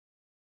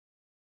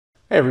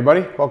Hey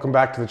everybody, welcome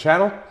back to the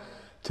channel.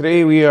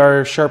 Today we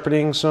are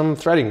sharpening some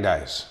threading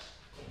dies.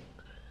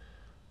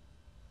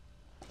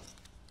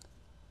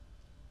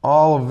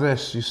 All of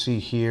this you see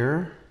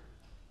here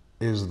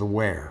is the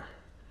wear.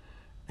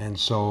 And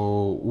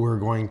so we're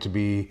going to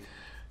be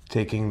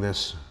taking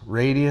this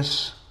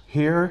radius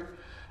here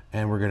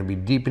and we're going to be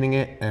deepening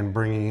it and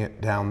bringing it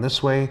down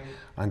this way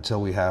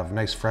until we have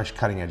nice fresh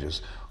cutting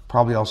edges.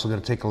 Probably also going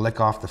to take a lick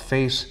off the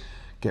face,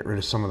 get rid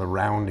of some of the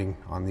rounding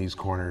on these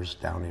corners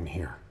down in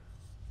here.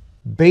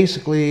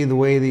 Basically, the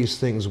way these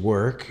things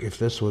work, if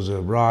this was a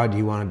rod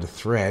you wanted to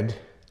thread,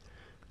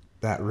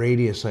 that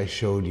radius I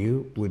showed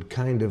you would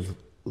kind of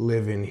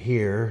live in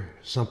here,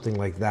 something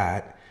like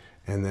that.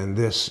 And then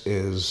this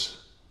is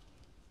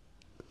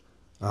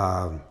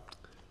a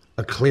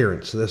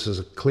clearance. This is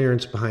a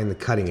clearance behind the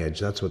cutting edge.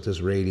 That's what this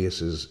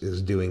radius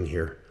is doing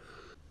here.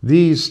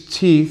 These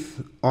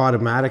teeth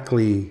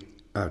automatically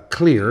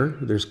clear.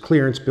 There's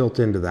clearance built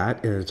into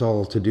that, and it's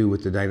all to do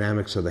with the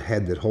dynamics of the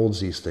head that holds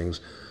these things.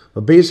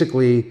 But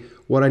basically,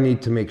 what I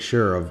need to make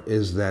sure of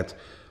is that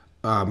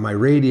my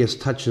radius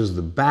touches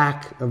the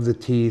back of the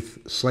teeth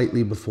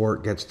slightly before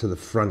it gets to the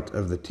front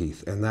of the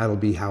teeth. And that'll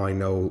be how I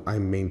know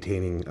I'm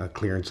maintaining a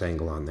clearance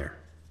angle on there.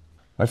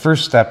 My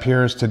first step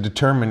here is to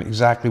determine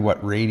exactly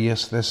what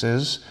radius this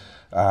is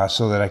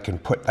so that I can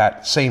put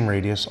that same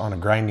radius on a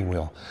grinding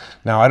wheel.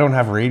 Now, I don't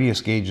have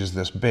radius gauges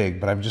this big,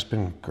 but I've just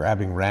been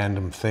grabbing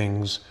random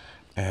things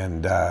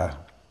and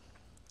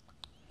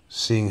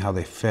seeing how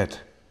they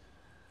fit.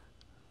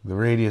 The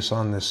radius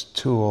on this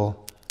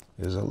tool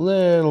is a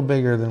little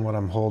bigger than what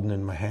I'm holding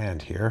in my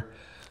hand here.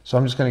 So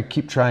I'm just going to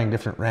keep trying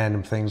different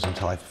random things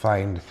until I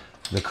find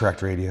the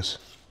correct radius.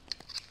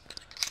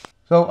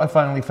 So I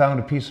finally found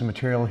a piece of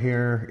material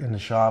here in the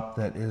shop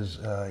that is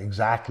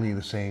exactly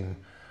the same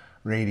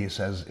radius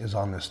as is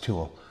on this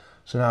tool.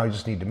 So now I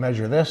just need to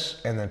measure this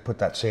and then put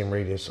that same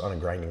radius on a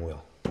grinding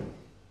wheel.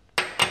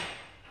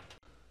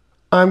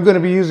 I'm going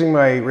to be using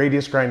my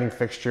radius grinding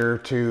fixture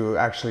to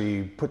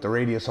actually put the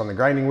radius on the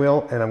grinding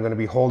wheel, and I'm going to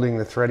be holding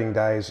the threading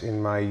dies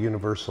in my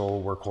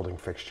universal work holding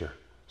fixture.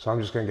 So I'm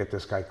just going to get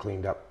this guy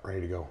cleaned up, ready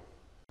to go.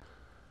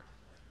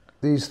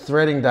 These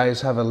threading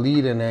dies have a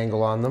lead-in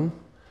angle on them,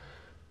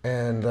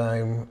 and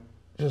I'm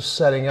just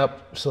setting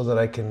up so that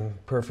I can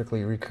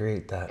perfectly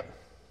recreate that.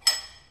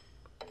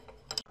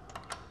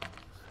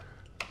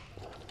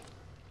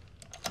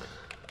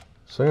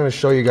 So I'm going to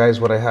show you guys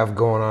what I have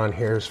going on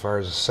here as far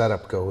as the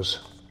setup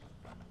goes.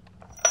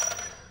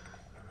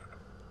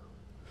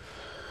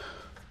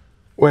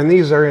 When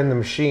these are in the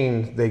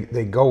machine,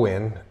 they go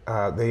in,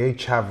 they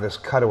each have this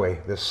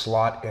cutaway, this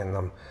slot in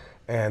them,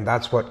 and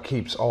that's what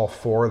keeps all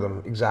four of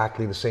them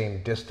exactly the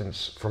same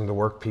distance from the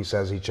workpiece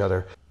as each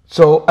other.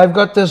 So I've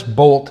got this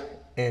bolt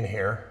in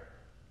here,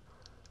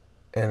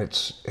 and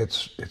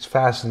it's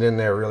fastened in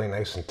there really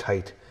nice and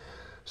tight.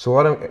 So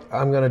what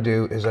I'm going to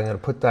do is I'm going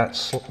to put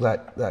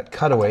that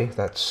cutaway,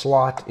 that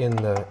slot in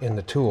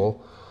the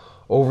tool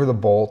over the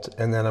bolt,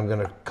 and then I'm going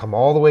to come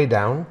all the way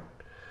down,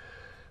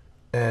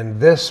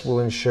 and this will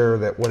ensure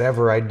that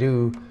whatever I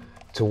do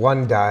to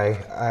one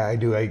die, I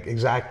do an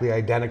exactly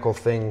identical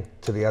thing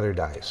to the other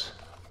dies.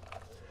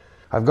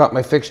 I've got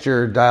my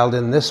fixture dialed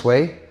in this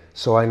way,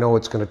 so I know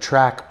it's going to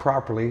track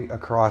properly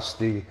across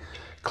the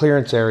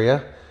clearance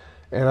area,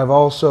 and I've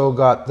also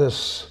got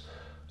this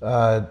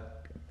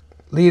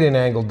lead-in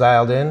angle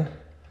dialed in,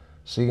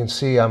 so you can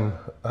see I'm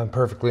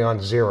perfectly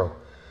on 0.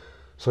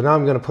 So now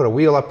I'm going to put a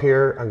wheel up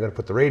here, I'm going to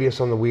put the radius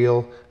on the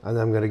wheel, and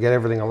then I'm going to get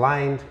everything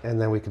aligned,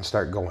 and then we can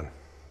start going.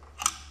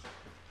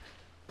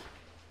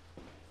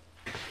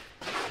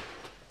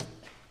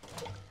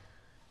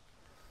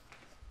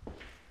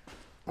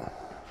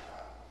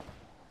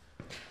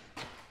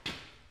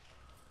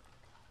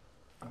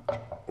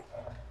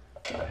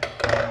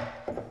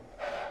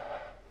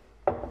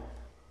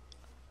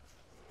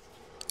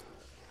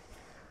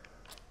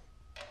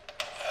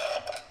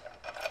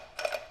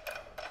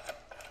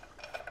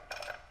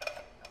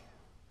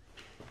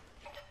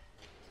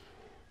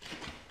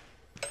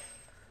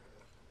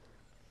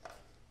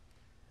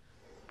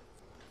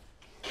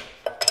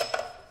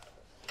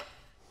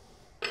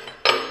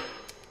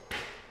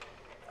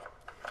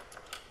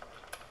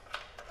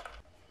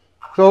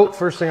 So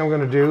first thing I'm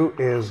going to do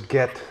is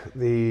get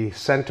the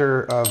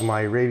center of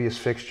my radius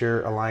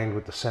fixture aligned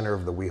with the center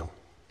of the wheel.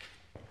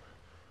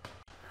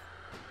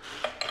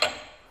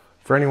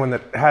 For anyone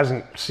that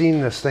hasn't seen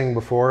this thing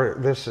before,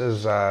 this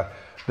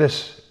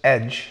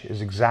edge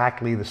is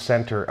exactly the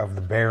center of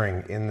the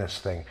bearing in this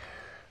thing.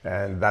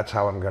 And that's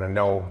how I'm going to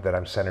know that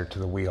I'm centered to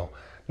the wheel.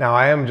 Now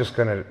I am just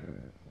going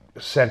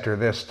to center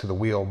this to the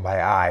wheel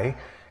by eye,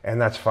 and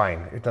that's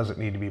fine. It doesn't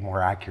need to be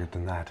more accurate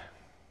than that.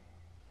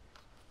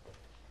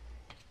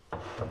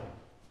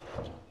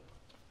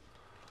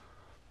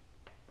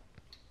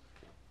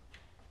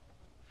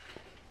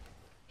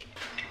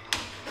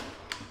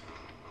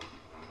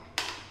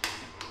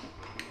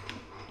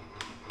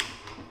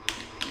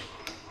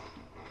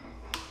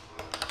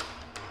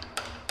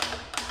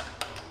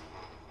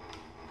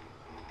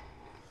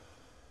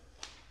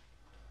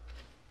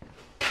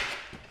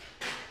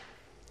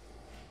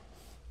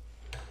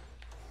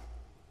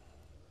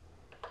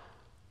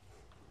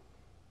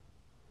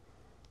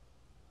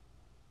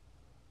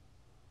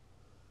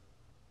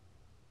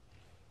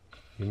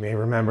 You may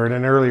remember in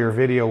an earlier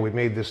video we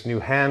made this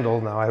new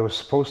handle. Now I was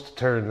supposed to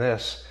turn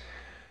this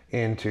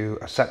into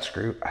a set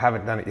screw. I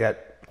haven't done it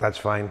yet. That's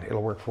fine.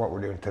 It'll work for what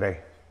we're doing today.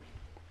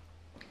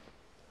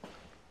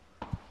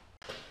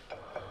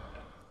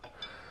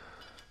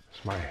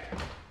 It's my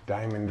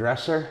diamond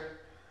dresser.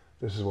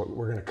 This is what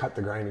we're going to cut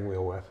the grinding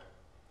wheel with.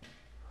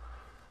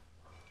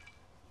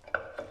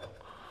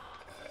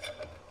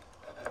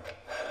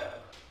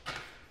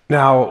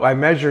 Now I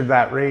measured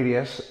that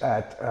radius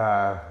at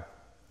 1.25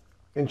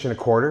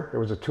 inches. There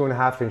was a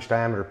 2.5 inch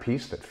diameter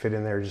piece that fit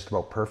in there just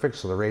about perfect,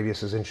 so the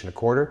radius is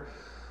 1.25 inches.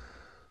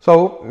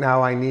 So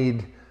now I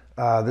need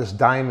this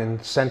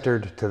diamond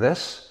centered to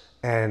this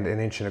and 1.25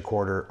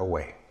 inches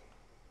away.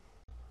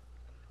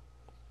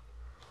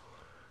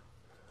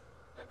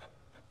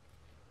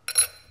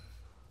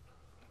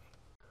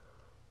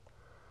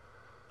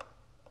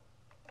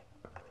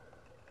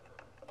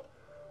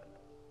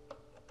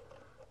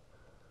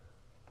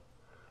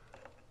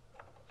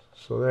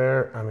 So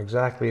there, I'm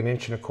exactly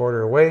 1.25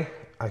 inches away.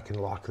 I can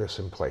lock this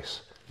in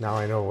place. Now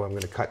I know I'm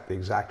going to cut the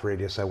exact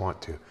radius I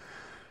want to.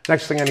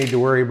 Next thing I need to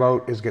worry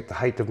about is get the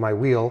height of my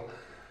wheel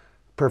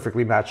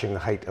perfectly matching the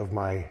height of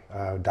my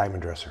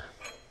diamond dresser.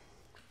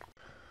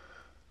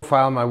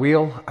 File my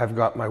wheel. I've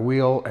got my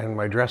wheel and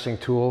my dressing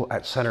tool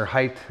at center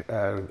height.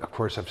 Of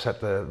course, I've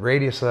set the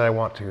radius that I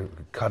want to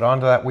cut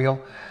onto that wheel.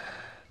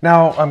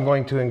 Now I'm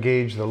going to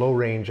engage the low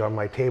range on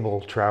my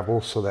table travel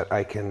so that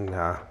I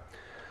can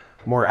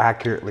more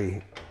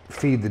accurately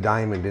feed the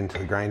diamond into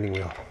the grinding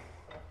wheel.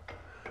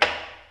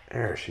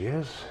 There she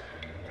is.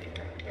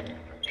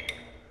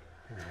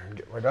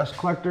 Get my dust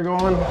collector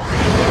going.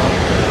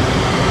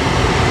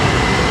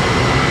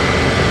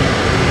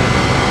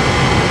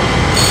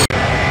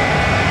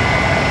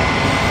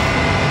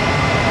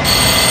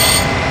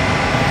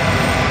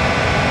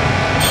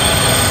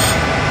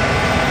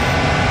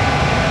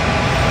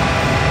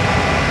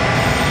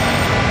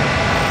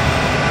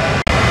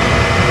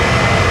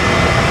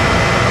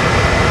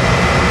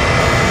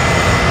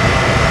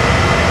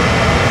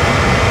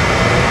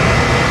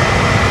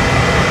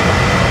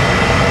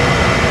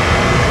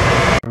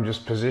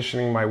 Just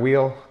positioning my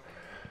wheel,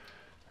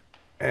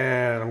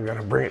 and I'm going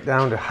to bring it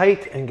down to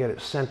height and get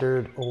it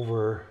centered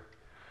over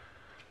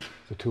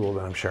the tool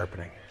that I'm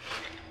sharpening.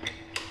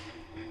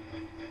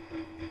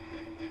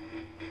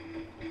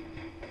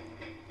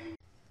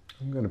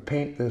 I'm going to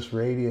paint this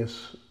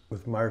radius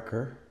with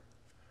marker,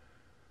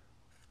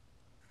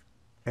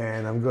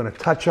 and I'm going to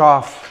touch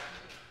off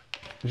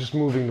just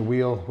moving the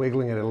wheel,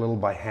 wiggling it a little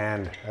by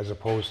hand as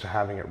opposed to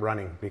having it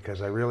running,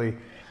 because I really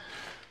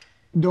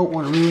don't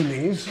want to ruin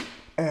these.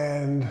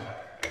 And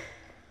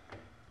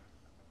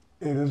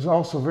it is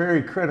also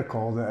very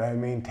critical that I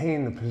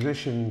maintain the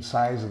position and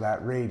size of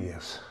that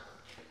radius.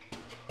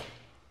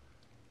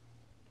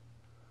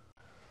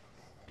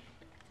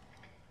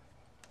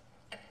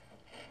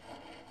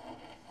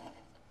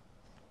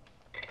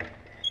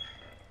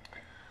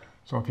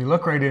 So if you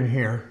look right in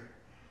here,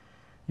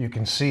 you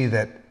can see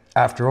that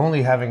after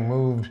only having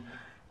moved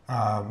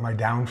my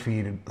down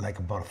feed like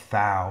about a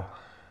thou,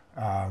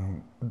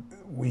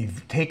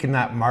 we've taken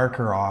that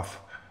marker off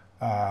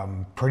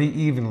pretty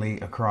evenly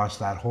across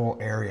that whole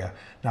area.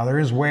 Now there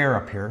is wear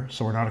up here,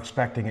 so we're not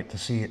expecting it to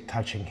see it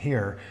touching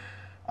here.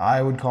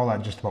 I would call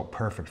that just about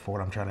perfect for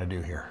what I'm trying to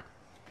do here.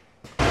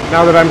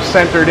 Now that I'm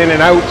centered in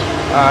and out,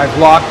 I've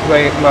locked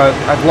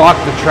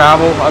the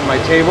travel on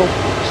my table,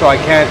 so I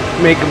can't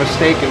make a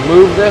mistake and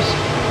move this.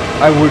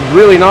 I would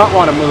really not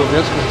want to move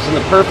this because it's in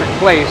the perfect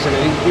place and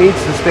it needs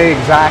to stay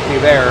exactly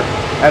there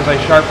as I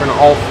sharpen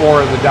all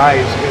 4 of the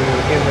dies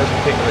in this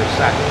particular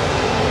set.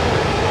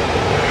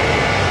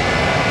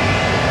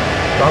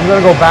 So I'm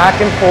going to go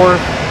back and forth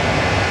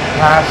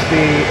past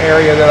the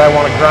area that I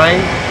want to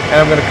grind,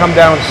 and I'm going to come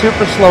down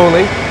super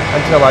slowly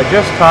until I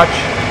just touch,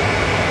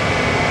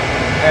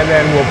 and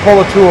then we'll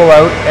pull the tool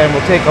out and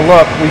we'll take a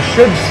look. We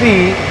should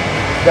see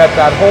that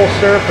that whole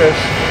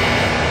surface,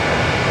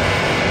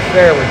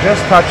 there, we're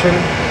just touching,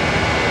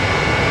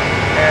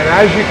 and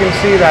as you can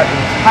see, that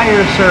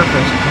entire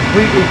surface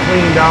completely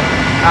cleaned up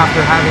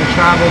after having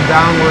traveled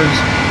downwards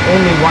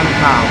only 1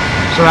 thou.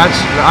 So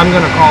I'm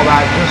going to call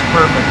that just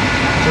perfect.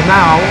 So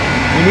now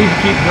you need to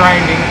keep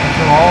grinding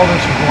until all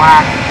this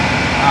black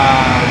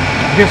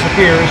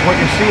disappears. What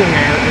you're seeing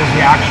there is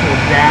the actual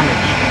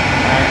damage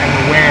and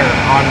the wear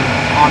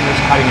on this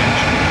cutting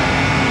edge.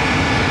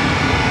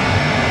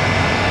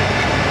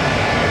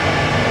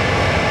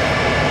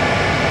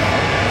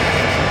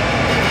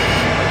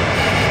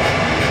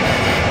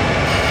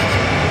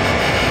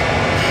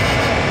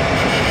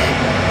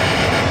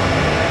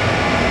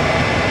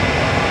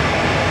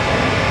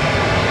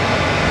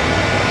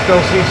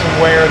 Still see some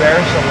wear there,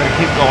 so I'm going to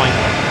keep going.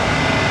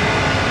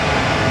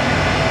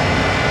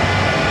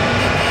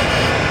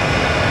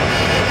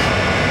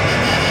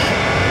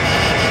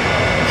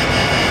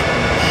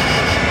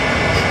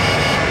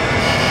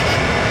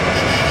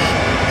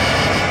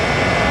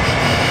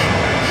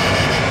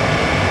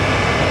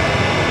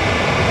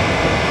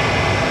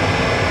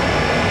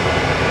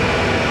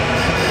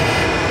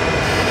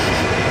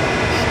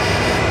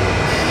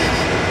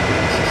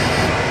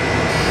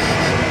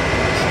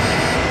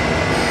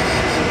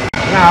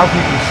 now, if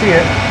you can see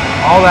it,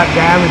 all that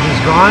damage is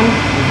gone.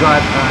 We've got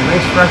a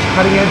nice fresh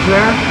cutting edge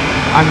there.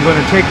 I'm going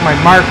to take my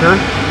marker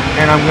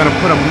and I'm going to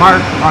put a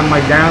mark on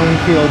my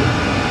downfeed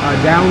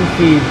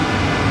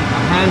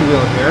hand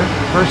wheel here.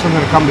 First I'm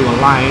going to come to a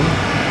line.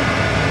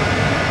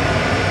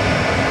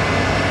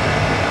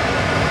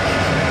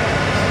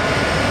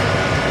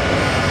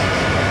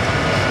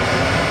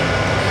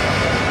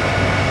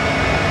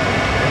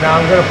 And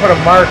now I'm going to put a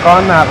mark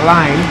on that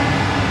line.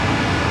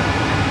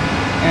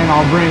 And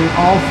I'll bring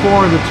all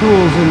 4 of the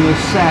tools in this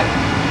set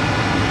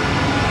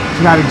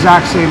to that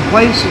exact same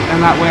place, and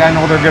that way I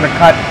know they're going to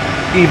cut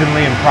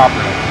evenly and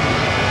properly.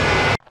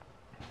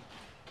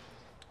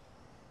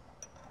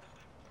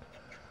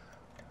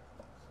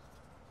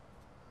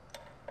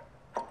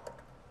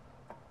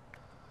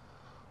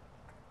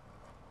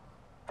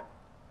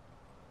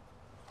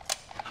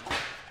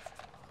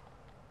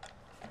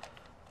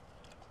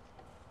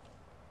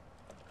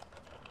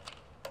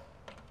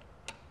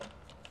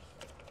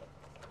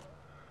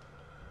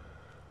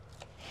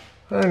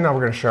 And now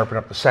we're going to sharpen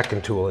up the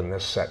second tool in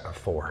this set of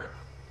 4.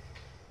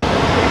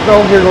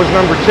 So here goes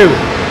number 2.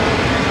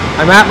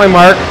 I'm at my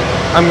mark.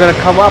 I'm going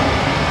to come up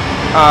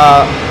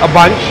a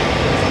bunch,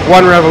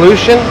 1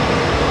 revolution.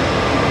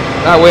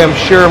 That way I'm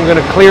sure I'm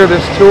going to clear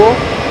this tool.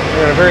 I'm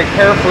going to very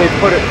carefully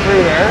put it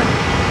through there.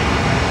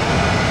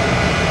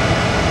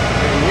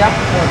 And yep,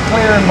 we're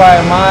clearing by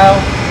a mile.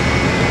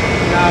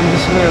 Now I'm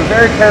just going to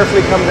very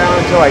carefully come down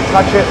until I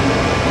touch it.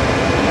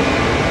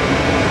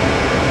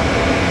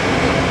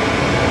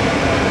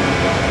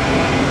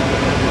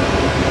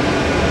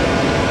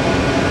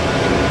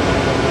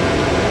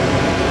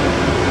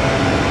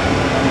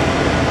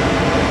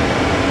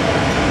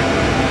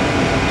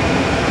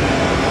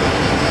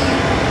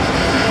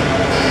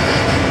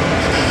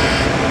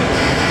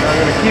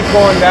 Keep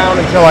going down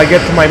until I get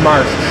to my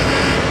mark.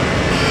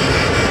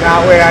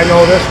 That way I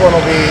know this one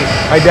will be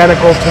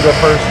identical to the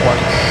first one.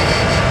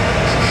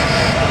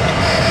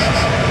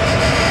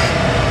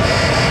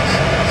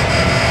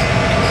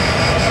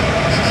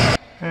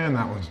 And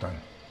that one's done.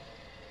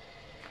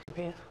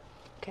 Yeah.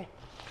 Okay.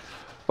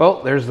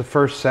 Well, there's the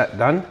first set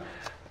done.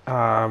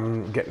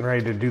 Getting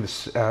ready to do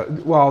this.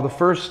 Well, the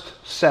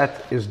first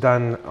set is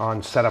done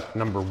on setup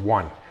number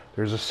 1.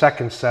 There's a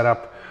second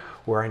setup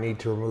where I need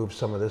to remove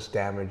some of this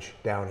damage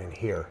down in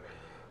here.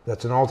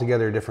 That's an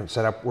altogether different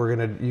setup. We're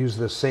going to use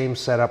the same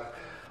setup.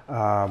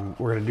 We're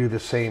going to do the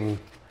same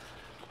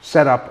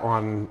setup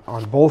on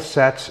both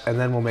sets, and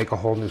then we'll make a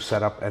whole new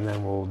setup, and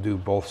then we'll do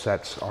both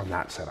sets on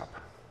that setup.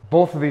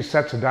 Both of these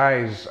sets of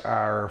dies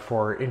are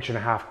for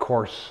 1.5"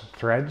 coarse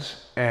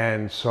threads,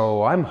 and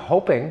so I'm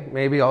hoping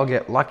maybe I'll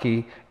get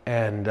lucky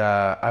and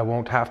I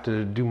won't have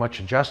to do much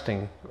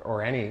adjusting,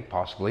 or any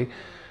possibly,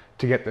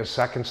 to get this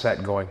second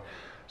set going.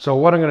 So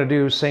what I'm going to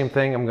do, same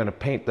thing, I'm going to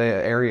paint the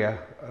area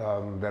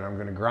that I'm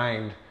going to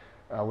grind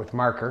with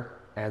marker,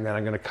 and then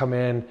I'm going to come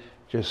in,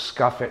 just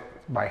scuff it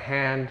by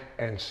hand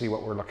and see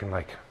what we're looking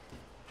like.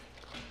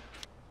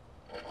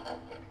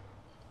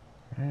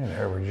 And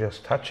there we're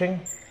just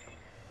touching.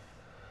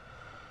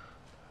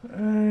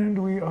 And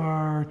we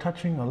are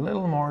touching a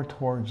little more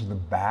towards the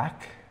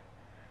back.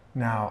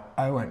 Now,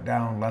 I went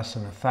down less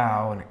than a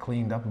thou and it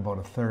cleaned up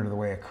about 1/3 of the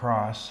way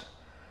across.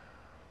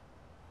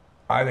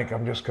 I think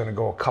I'm just going to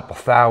go a couple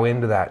thou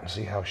into that and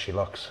see how she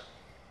looks.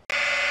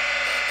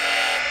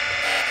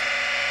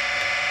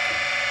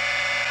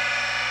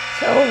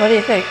 So, what do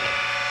you think?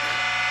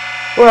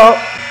 Well,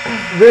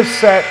 this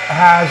set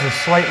has a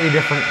slightly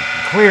different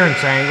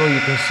clearance angle. You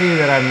can see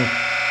that I'm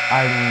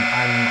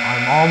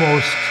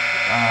almost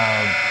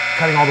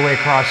cutting all the way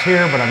across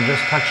here, but I'm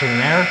just touching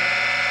there,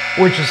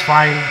 which is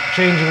fine.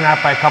 Changing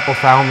that by a couple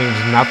thou means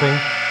nothing.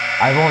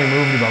 I've only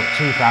moved about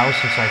 2 thou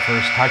since I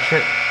first touched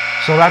it.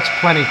 So that's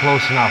plenty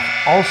close enough.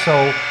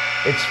 Also,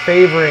 it's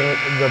favoring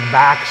the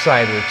back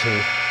side of the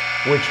tooth,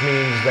 which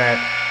means that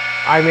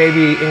I may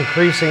be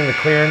increasing the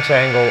clearance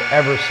angle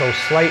ever so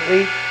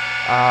slightly,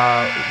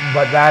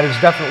 but that is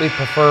definitely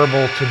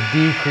preferable to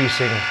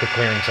decreasing the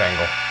clearance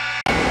angle.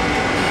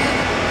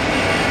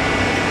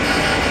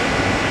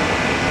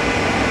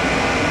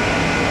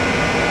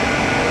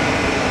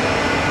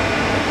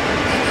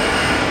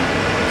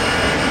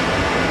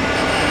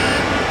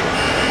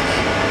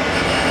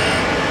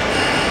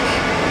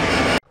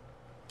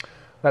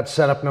 That's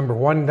setup number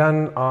 1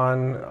 done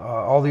on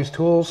all these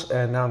tools,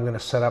 and now I'm going to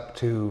set up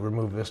to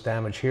remove this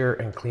damage here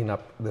and clean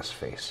up this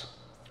face.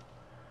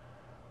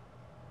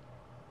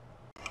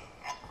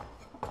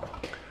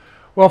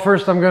 Well,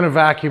 first I'm going to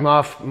vacuum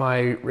off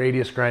my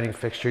radius grinding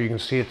fixture. You can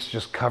see it's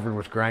just covered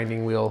with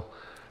grinding wheel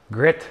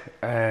grit,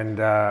 and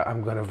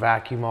I'm going to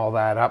vacuum all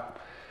that up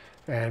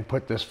and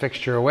put this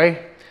fixture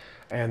away,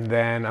 and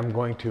then I'm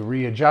going to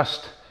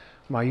readjust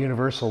my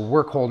universal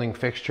work holding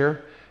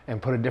fixture and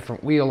put a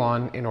different wheel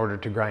on in order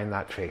to grind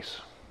that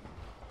face.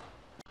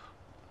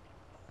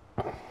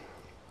 I'm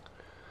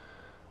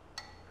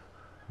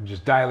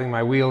just dialing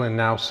my wheel in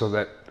now so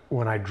that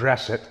when I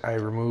dress it, I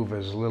remove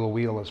as little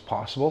wheel as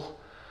possible,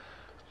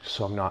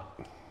 so I'm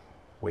not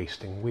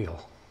wasting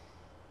wheel.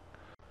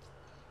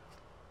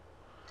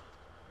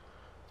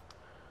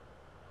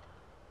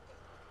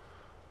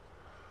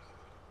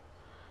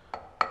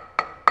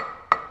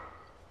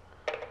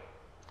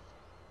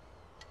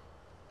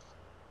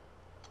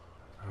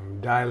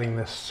 dialing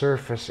this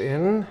surface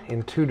in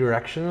 2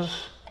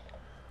 directions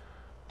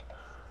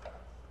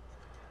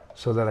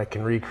so that I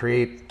can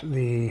recreate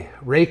the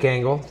rake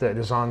angle that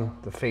is on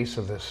the face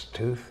of this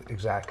tooth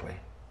exactly.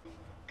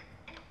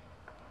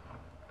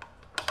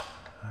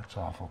 That's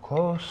awful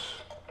close.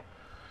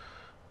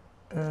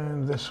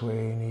 And this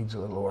way needs a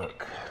little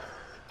work.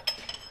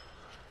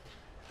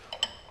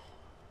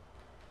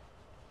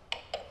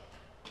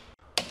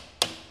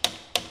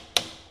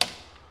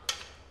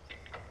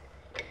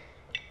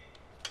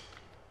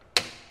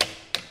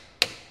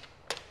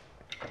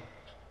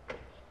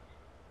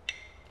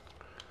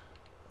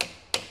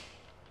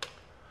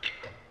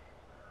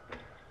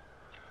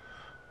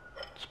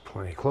 It's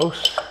plenty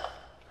close.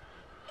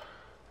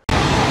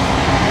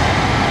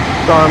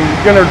 So I'm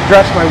going to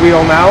dress my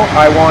wheel now.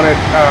 I want it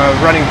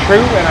running true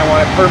and I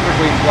want it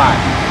perfectly flat.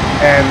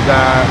 And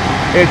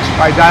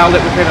I dialed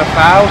it within 1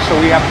 thou, so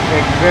we have to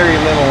take very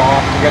little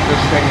off to get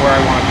this thing where I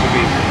want it to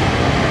be.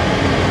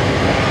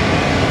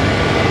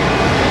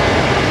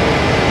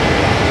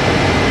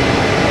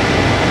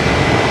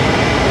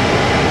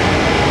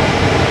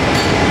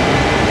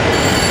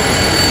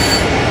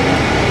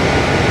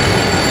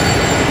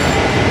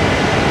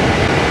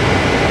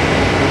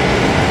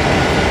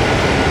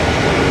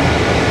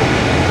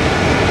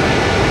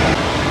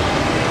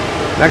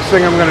 Next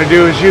thing I'm going to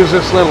do is use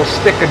this little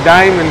stick of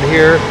diamond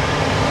here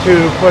to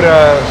put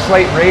a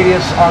slight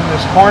radius on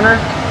this corner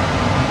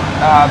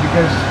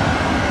because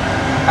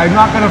I'm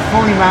not going to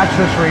fully match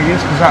this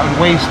radius because that would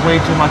waste way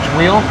too much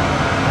wheel,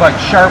 but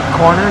sharp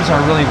corners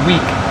are really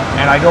weak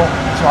and I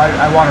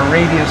want a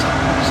radius,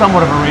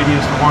 somewhat of a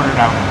radius corner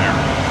down in there.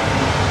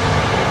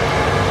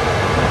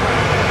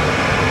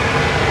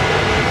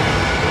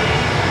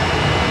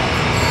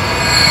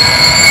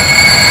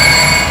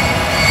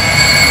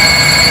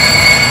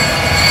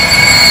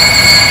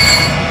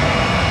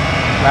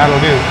 That'll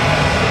do.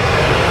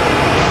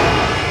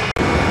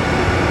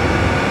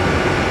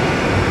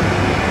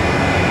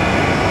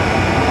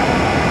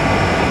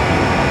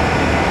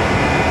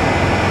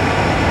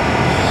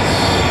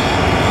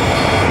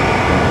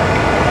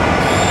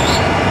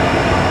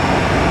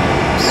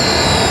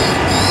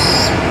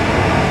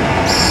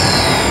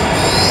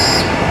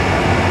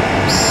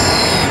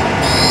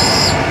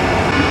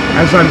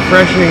 As I'm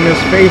freshening this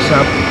face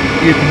up,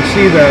 you can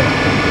see the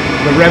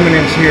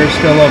remnants here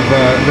still of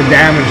the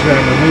damage that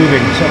I'm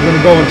removing. So I'm going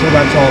to go until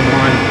that's all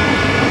gone.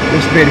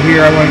 This bit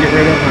here I want to get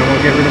rid of, and I want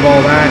to get rid of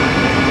all that.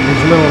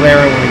 There's a little there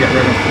I want to get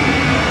rid of.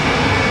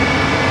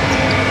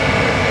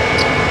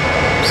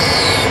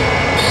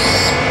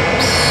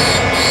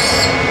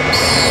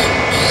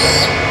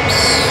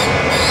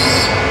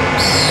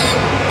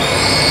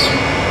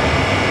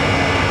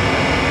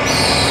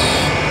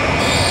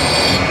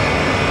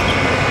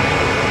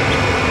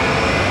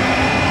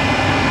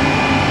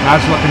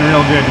 That's looking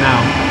real good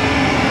now.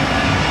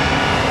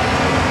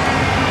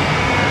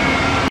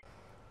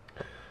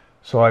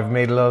 So I've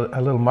made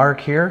a little mark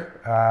here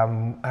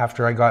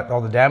after I got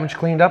all the damage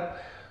cleaned up.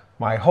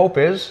 My hope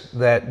is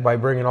that by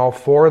bringing all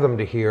 4 of them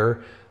to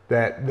here,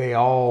 that they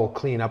all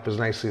clean up as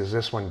nicely as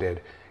this one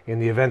did. In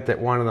the event that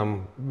one of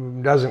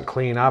them doesn't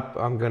clean up,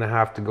 I'm going to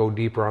have to go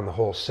deeper on the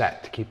whole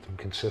set to keep them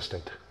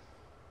consistent.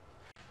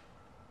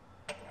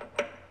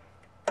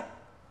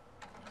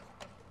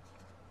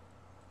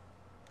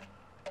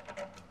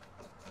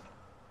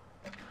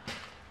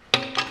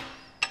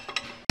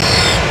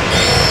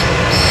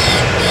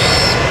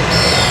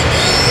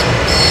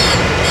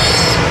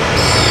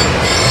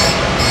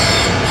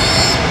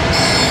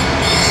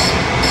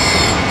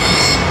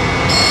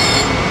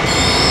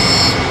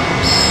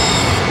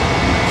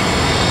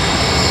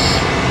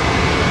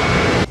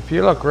 If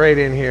you look right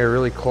in here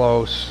really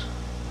close,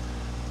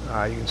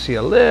 you can see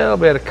a little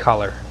bit of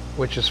color,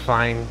 which is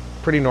fine,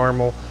 pretty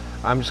normal.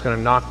 I'm just going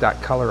to knock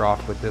that color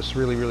off with this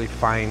really, really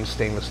fine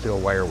stainless steel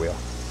wire wheel.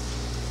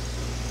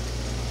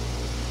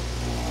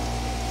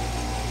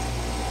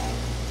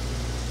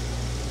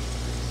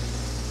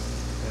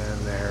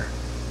 And there.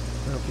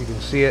 I don't know if you can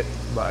see it,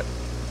 but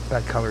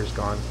that color's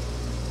gone.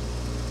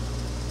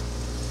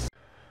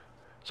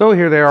 So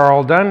here they are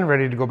all done,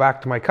 ready to go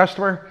back to my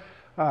customer.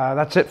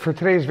 That's it for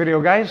today's video,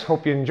 guys.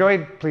 Hope you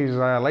enjoyed. Please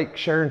like,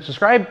 share, and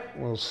subscribe.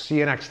 We'll see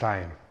you next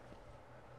time.